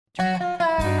One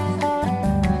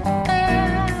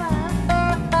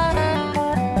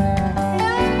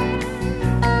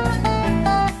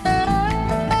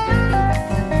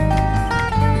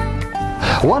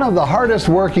of the hardest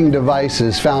working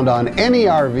devices found on any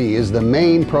RV is the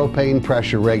main propane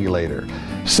pressure regulator.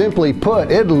 Simply put,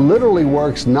 it literally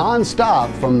works non-stop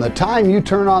from the time you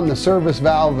turn on the service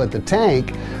valve at the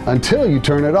tank until you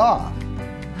turn it off.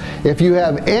 If you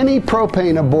have any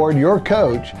propane aboard your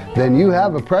coach, then you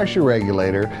have a pressure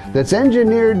regulator that's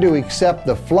engineered to accept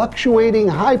the fluctuating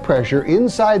high pressure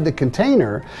inside the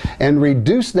container and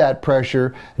reduce that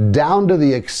pressure down to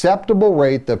the acceptable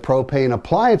rate the propane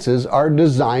appliances are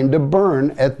designed to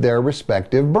burn at their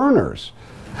respective burners.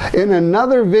 In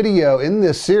another video in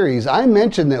this series, I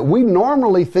mentioned that we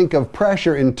normally think of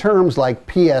pressure in terms like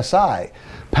PSI,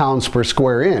 pounds per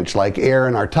square inch, like air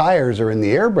in our tires or in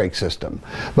the air brake system.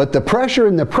 But the pressure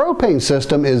in the propane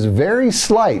system is very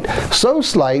slight, so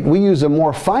slight we use a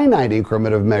more finite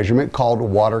increment of measurement called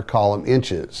water column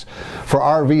inches. For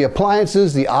RV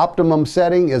appliances, the optimum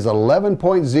setting is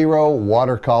 11.0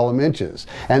 water column inches,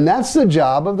 and that's the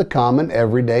job of the common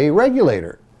everyday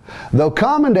regulator. Though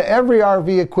common to every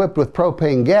RV equipped with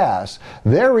propane gas,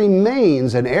 there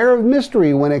remains an air of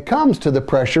mystery when it comes to the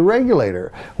pressure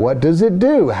regulator. What does it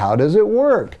do? How does it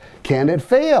work? Can it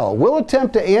fail? We'll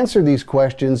attempt to answer these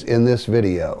questions in this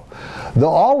video. Though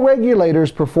all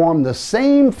regulators perform the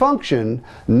same function,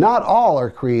 not all are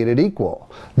created equal.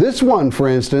 This one, for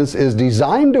instance, is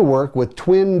designed to work with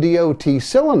twin DOT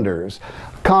cylinders,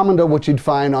 common to what you'd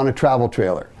find on a travel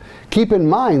trailer. Keep in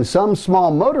mind, some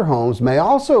small motorhomes may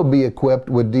also be equipped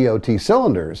with DOT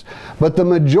cylinders, but the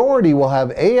majority will have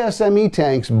ASME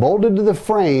tanks bolted to the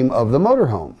frame of the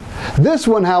motorhome. This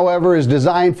one, however, is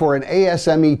designed for an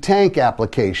ASME tank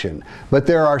application, but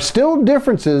there are still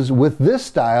differences with this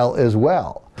style as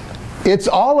well. It's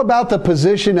all about the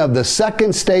position of the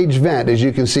second stage vent, as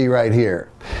you can see right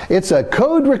here. It's a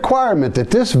code requirement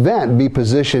that this vent be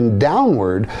positioned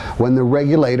downward when the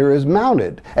regulator is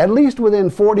mounted, at least within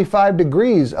 45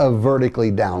 degrees of vertically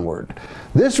downward.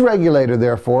 This regulator,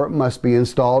 therefore, must be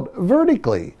installed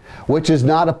vertically, which is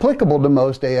not applicable to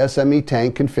most ASME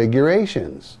tank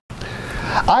configurations.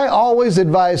 I always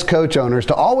advise coach owners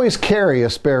to always carry a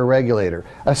spare regulator,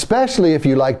 especially if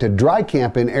you like to dry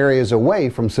camp in areas away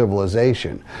from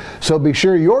civilization. So be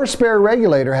sure your spare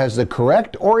regulator has the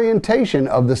correct orientation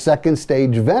of the second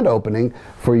stage vent opening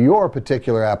for your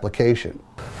particular application.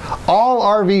 All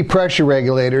RV pressure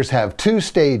regulators have two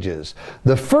stages.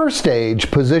 The first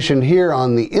stage, positioned here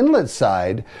on the inlet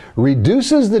side,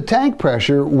 reduces the tank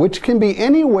pressure, which can be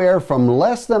anywhere from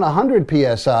less than 100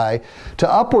 psi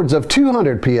to upwards of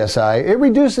 200 psi. It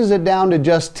reduces it down to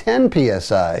just 10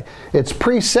 psi. It's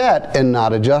preset and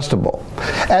not adjustable.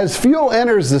 As fuel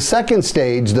enters the second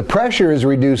stage, the pressure is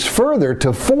reduced further to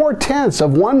 0.4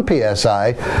 of 1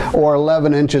 psi, or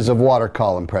 11 inches of water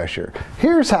column pressure.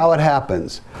 Here's how it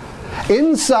happens.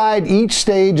 Inside each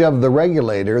stage of the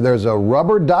regulator, there's a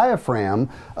rubber diaphragm,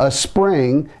 a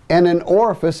spring, and an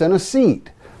orifice and a seat,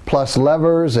 plus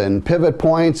levers and pivot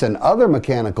points and other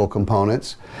mechanical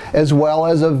components, as well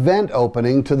as a vent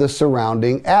opening to the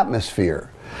surrounding atmosphere.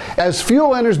 As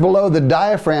fuel enters below the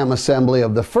diaphragm assembly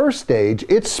of the first stage,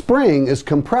 its spring is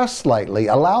compressed slightly,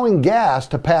 allowing gas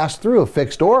to pass through a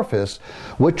fixed orifice,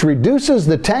 which reduces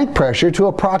the tank pressure to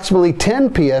approximately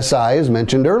 10 psi as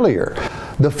mentioned earlier.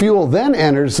 The fuel then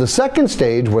enters the second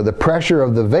stage, where the pressure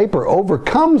of the vapor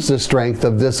overcomes the strength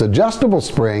of this adjustable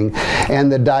spring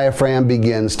and the diaphragm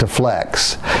begins to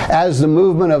flex. As the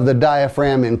movement of the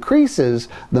diaphragm increases,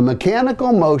 the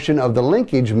mechanical motion of the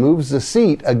linkage moves the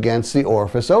seat against the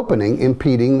orifice opening,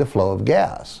 impeding the flow of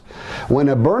gas. When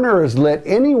a burner is lit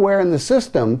anywhere in the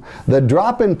system, the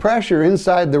drop in pressure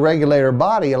inside the regulator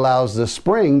body allows the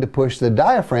spring to push the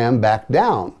diaphragm back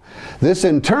down. This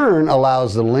in turn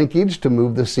allows the linkage to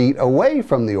move the seat away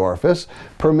from the orifice,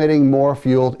 permitting more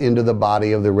fuel into the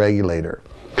body of the regulator.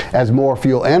 As more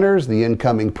fuel enters, the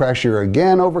incoming pressure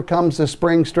again overcomes the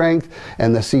spring strength,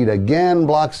 and the seat again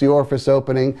blocks the orifice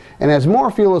opening, and as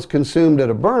more fuel is consumed at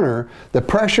a burner, the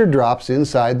pressure drops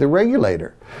inside the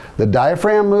regulator. The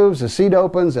diaphragm moves, the seat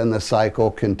opens, and the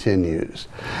cycle continues.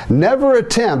 Never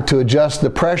attempt to adjust the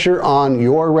pressure on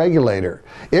your regulator.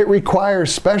 It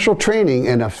requires special training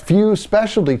and a few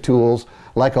specialty tools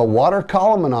like a water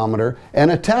column manometer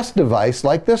and a test device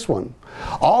like this one.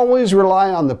 Always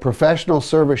rely on the professional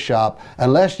service shop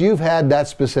unless you've had that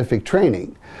specific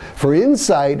training. For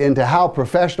insight into how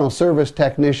professional service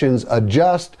technicians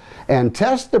adjust and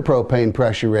test the propane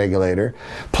pressure regulator,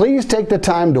 please take the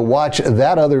time to watch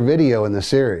that other video in the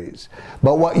series.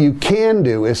 But what you can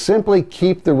do is simply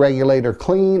keep the regulator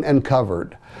clean and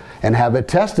covered. and have it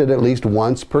tested at least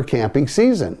once per camping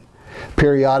season.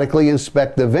 Periodically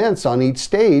inspect the vents on each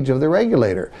stage of the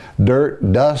regulator.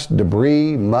 Dirt, dust,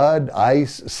 debris, mud,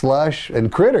 ice, slush,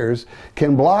 and critters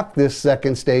can block this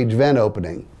second stage vent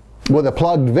opening. With a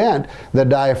plugged vent, the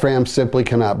diaphragm simply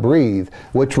cannot breathe,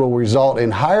 which will result in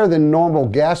higher than normal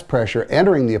gas pressure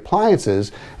entering the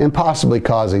appliances and possibly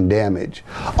causing damage.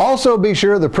 Also, be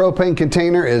sure the propane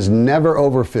container is never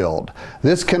overfilled.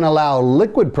 This can allow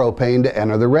liquid propane to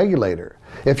enter the regulator.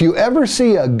 If you ever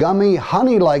see a gummy,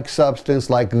 honey-like substance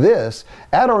like this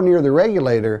at or near the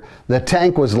regulator, the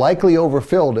tank was likely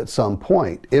overfilled at some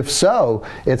point. If so,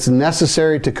 it's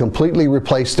necessary to completely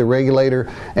replace the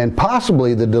regulator and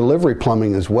possibly the delivery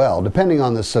plumbing as well, depending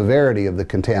on the severity of the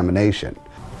contamination.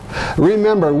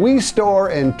 Remember, we store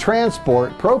and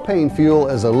transport propane fuel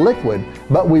as a liquid,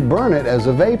 but we burn it as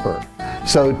a vapor.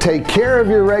 So take care of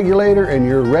your regulator, and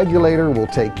your regulator will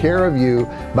take care of you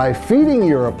by feeding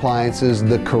your appliances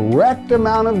the correct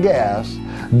amount of gas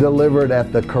delivered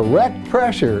at the correct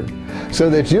pressure so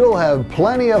that you'll have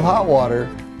plenty of hot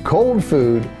water, cold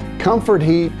food, comfort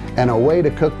heat, and a way to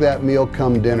cook that meal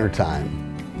come dinner time.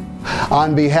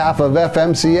 On behalf of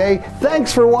FMCA,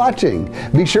 thanks for watching.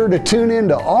 Be sure to tune in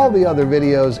to all the other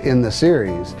videos in the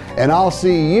series, and I'll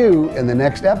see you in the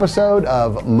next episode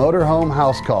of Motorhome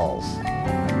House Calls.